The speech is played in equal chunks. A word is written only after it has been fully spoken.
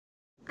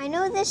I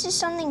know this is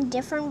something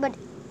different, but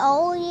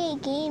all EA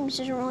games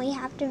doesn't really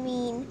have to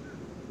mean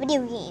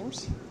video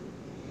games.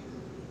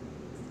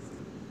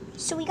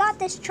 So we got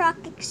this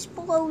truck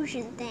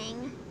explosion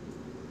thing,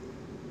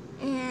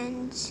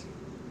 and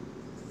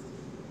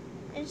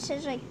it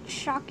says like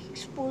truck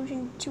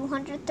explosion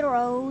 200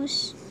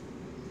 throws,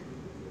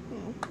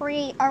 and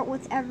create art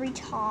with every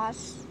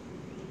toss,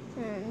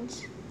 and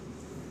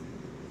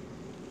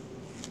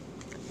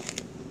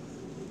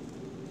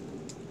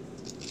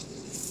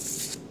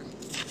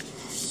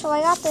so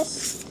I got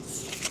this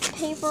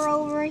paper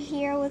over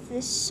here with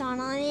this sun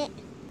on it.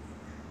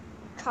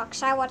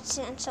 Trucks, I want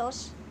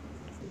sensors.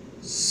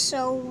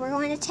 So we're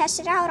going to test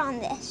it out on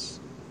this.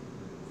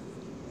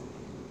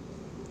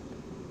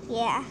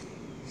 Yeah,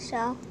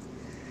 so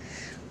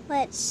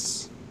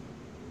let's,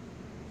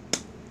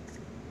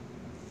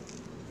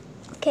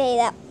 okay,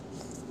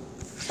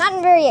 that's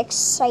not very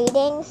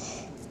exciting.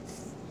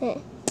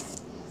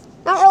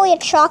 Not really a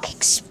truck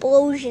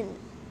explosion.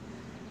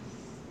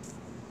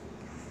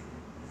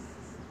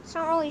 It's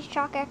not really a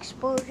truck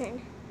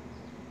explosion.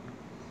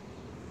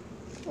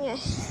 Yeah.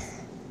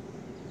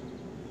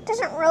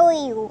 Doesn't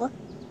really look,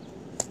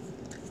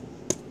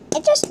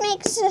 it just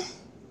makes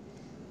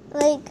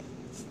like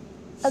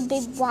a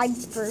big wide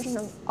version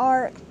of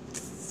art.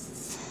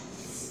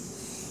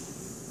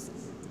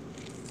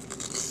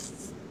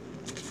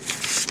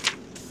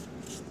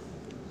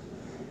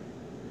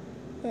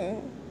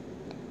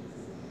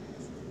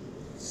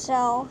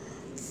 So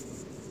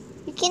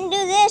you can do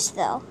this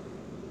though.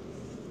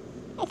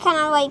 I kind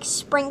of like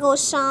sprinkle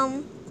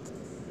some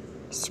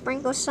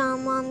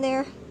on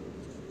there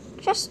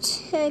just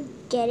to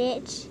get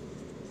it.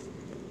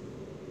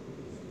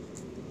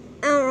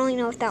 I don't really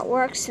know if that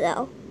works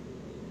though.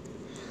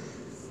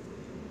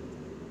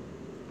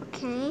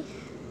 Okay,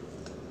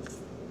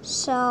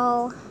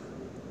 so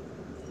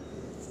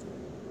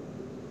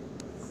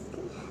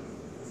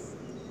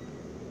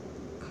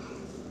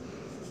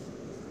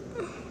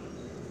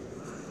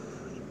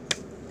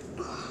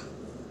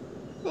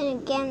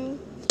and again,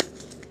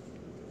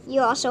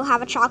 you also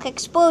have a chalk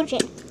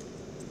explosion.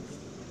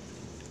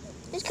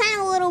 It's kind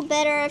of a little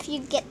better if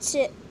you get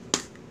to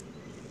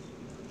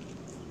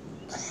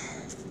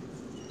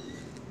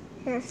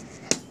here.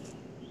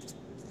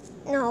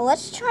 No,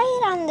 let's try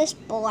it on this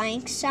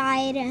blank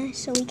side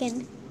so we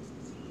can.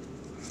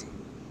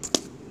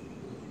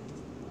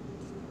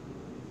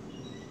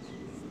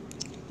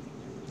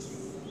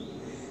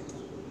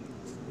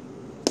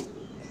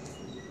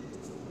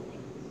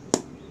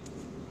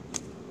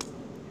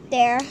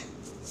 There.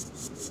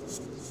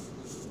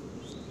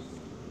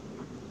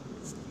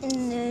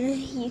 And then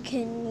you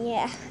can,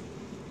 yeah.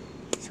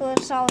 So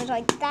it's always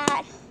like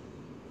that.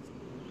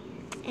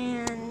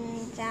 And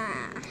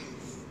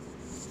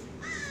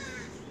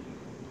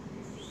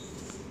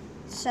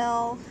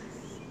so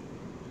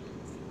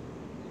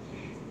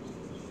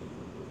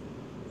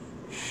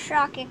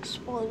shock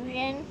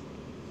explosion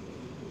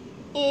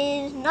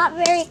is not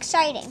very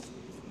exciting.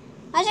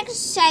 As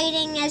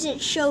exciting as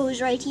it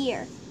shows right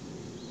here.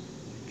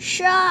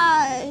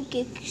 Shock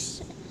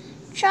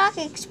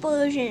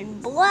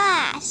explosion,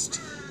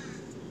 blast,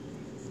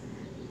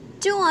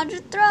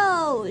 200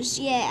 throws,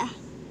 yeah.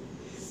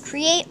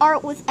 Create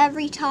art with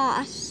every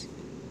toss.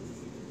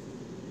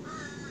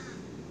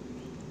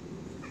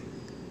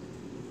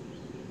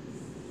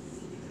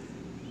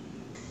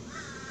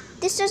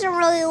 This doesn't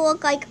really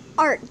look like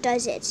art,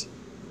 does it?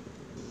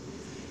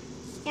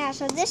 Yeah,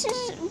 so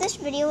this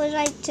video is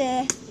like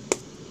to,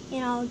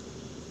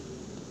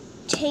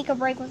 take a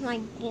break with my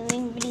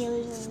gaming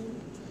videos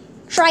and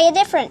try a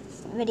different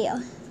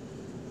video.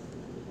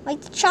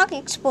 Like the chalk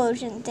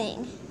explosion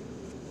thing.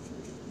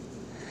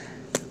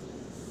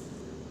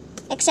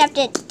 Except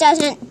it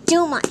doesn't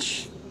do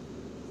much.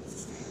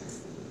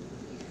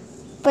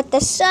 But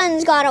the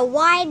sun's got a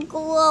wide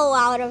glow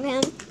out of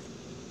him.